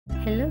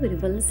Hello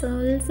beautiful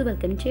souls,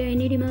 welcome to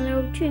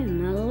our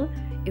channel.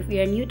 If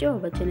you are new to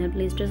our channel,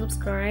 please do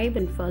subscribe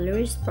and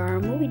follow us for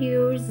more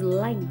videos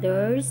like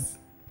this.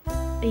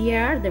 You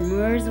are the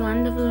most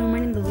wonderful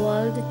woman in the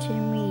world to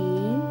me.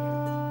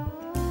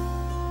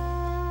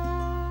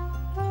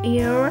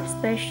 You are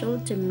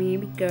special to me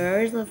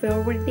because of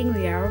everything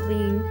we have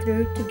been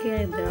through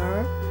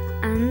together,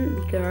 and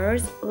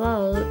because,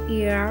 well,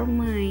 you are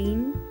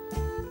mine.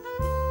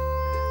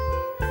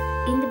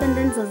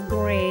 Independence is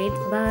great,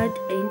 but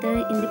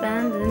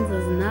independence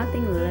is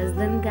nothing less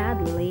than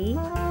godly.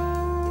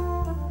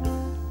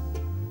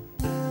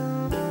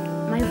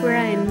 My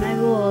friend, my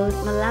world,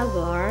 my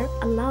lover,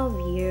 I love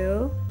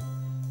you.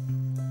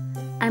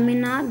 I may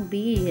not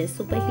be a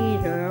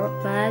superhero,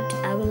 but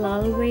I will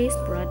always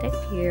protect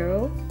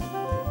you.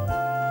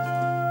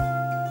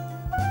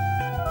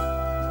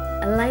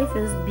 Life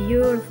is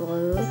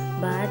beautiful,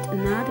 but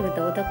not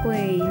without a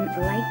queen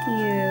like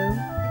you.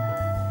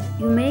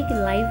 You make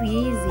life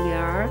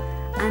easier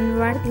and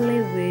worth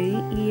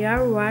living.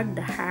 You're worth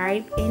the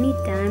hype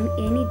anytime,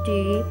 any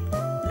day,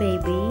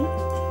 baby.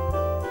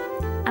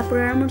 I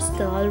promise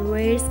to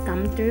always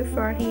come through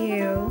for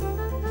you.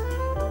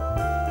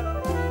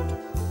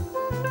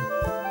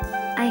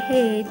 I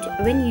hate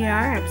when you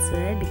are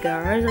upset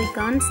because I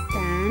can't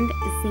stand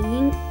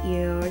seeing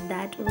you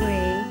that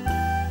way.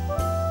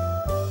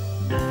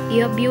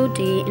 Your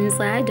beauty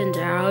inside and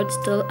out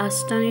still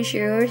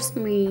astonishes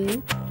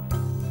me.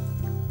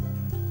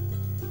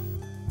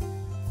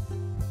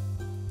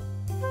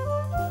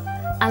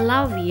 I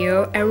love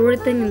you,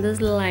 everything in this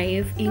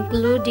life,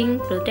 including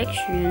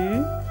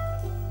protection.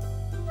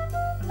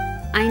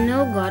 I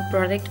know God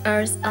protects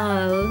us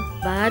all,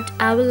 but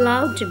I would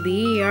love to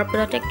be your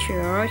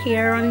protector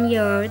here on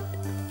earth.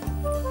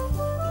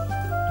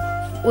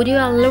 Would you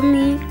allow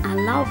me? I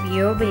love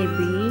you,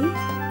 baby.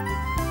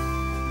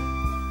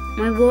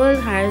 My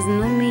world has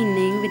no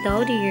meaning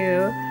without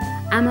you.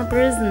 I'm a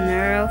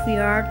prisoner of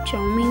your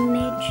charming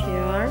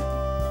nature.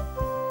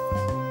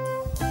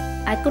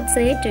 I could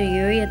say to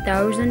you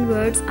 1,000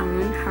 words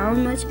on how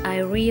much I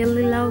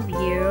really love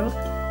you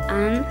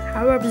and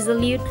how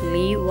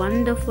absolutely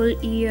wonderful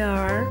you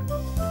are.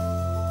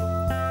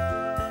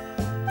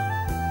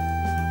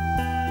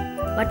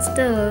 But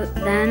still,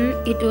 then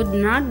it would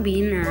not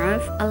be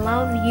enough. I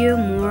love you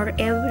more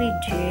every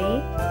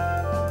day.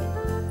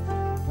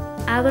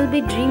 I will be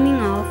dreaming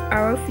of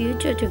our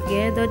future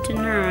together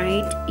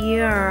tonight.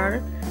 You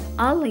are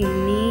all I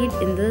need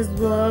in this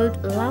world.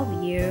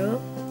 Love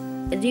you.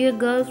 Dear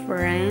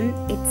girlfriend,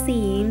 it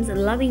seems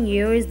loving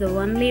you is the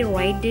only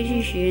right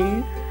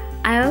decision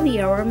I have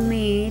ever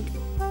made.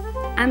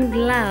 I'm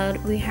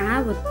glad we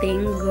have a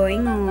thing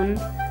going on,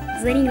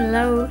 sending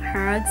love,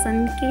 hugs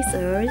and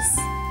kisses.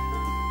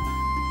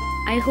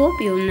 I hope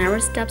you'll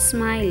never stop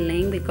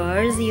smiling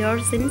because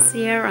your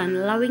sincere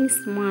and loving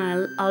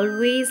smile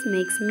always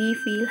makes me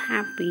feel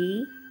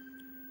happy.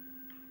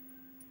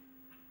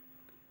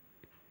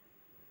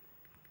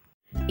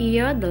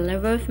 You're the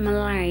love of my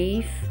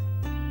life.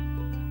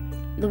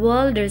 The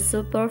world is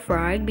so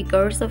perfect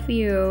because of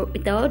you.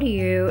 Without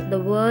you, the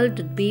world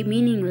would be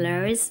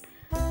meaningless.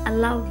 I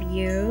love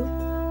you.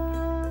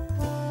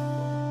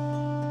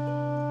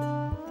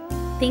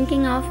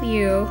 Thinking of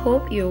you,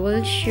 hope you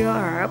will show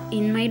up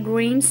in my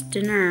dreams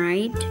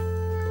tonight.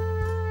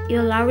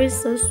 Your love is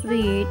so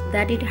sweet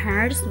that it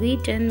has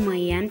sweetened my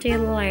entire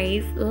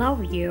life.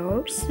 Love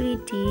you,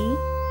 sweetie.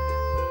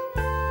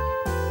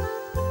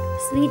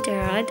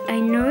 Sweetheart,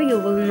 I know you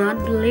will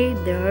not believe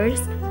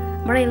this,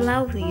 but I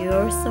love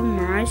you so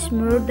much,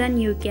 more than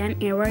you can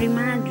ever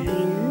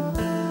imagine.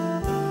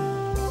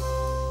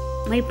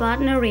 My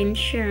partner in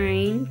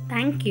shine,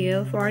 thank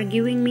you for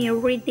giving me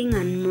everything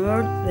and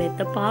more with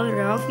the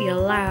power of your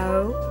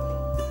love.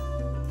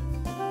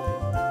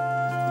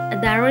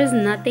 There is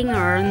nothing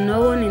or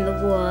no one in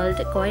the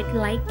world quite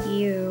like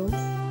you.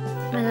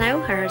 My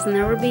love has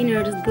never been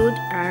as good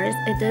as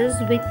it is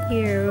with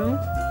you.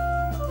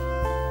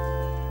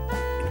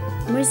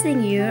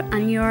 Missing you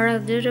and your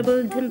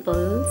adorable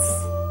dimples.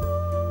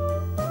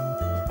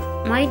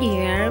 My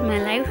dear, my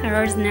life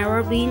has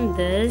never been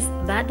this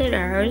better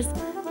as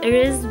it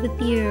is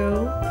with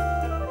you.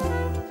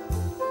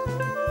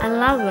 I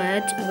love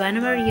it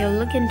whenever you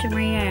look into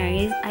my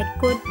eyes. I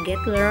could get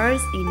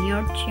lost in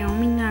your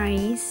charming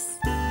eyes.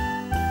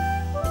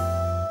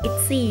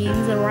 It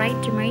seems right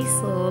to my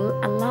soul.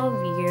 I love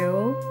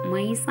you,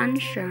 my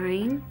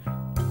sunshine.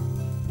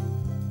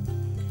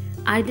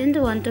 I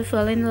didn't want to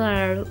fall in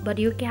love, but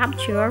you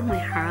captured my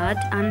heart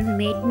and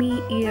made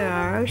me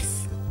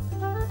yours.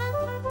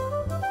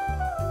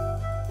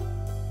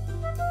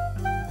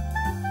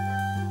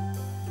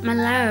 My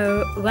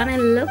love, when I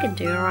look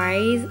into your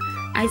eyes,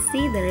 I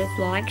see the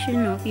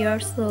reflection of your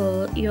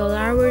soul. Your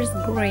love is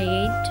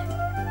great.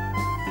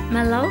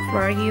 My love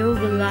for you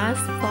will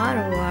last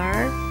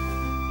forever.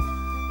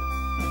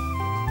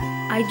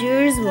 I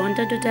just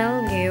wanted to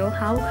tell you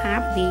how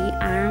happy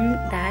I am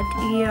that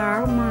you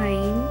are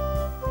mine.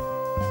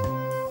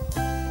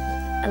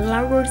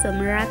 Love was a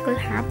miracle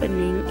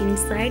happening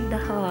inside the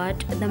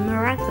heart. The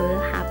miracle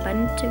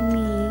happened to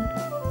me.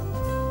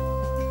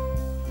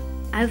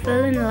 I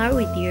fell in love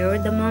with you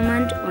the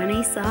moment when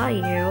I saw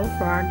you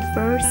for the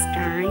first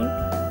time.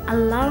 I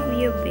love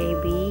you,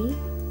 baby.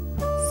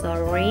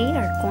 Sorry,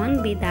 I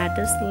can't be that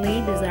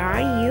silly. These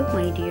are you,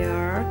 my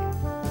dear.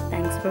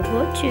 Thanks for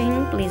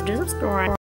watching. Please do subscribe.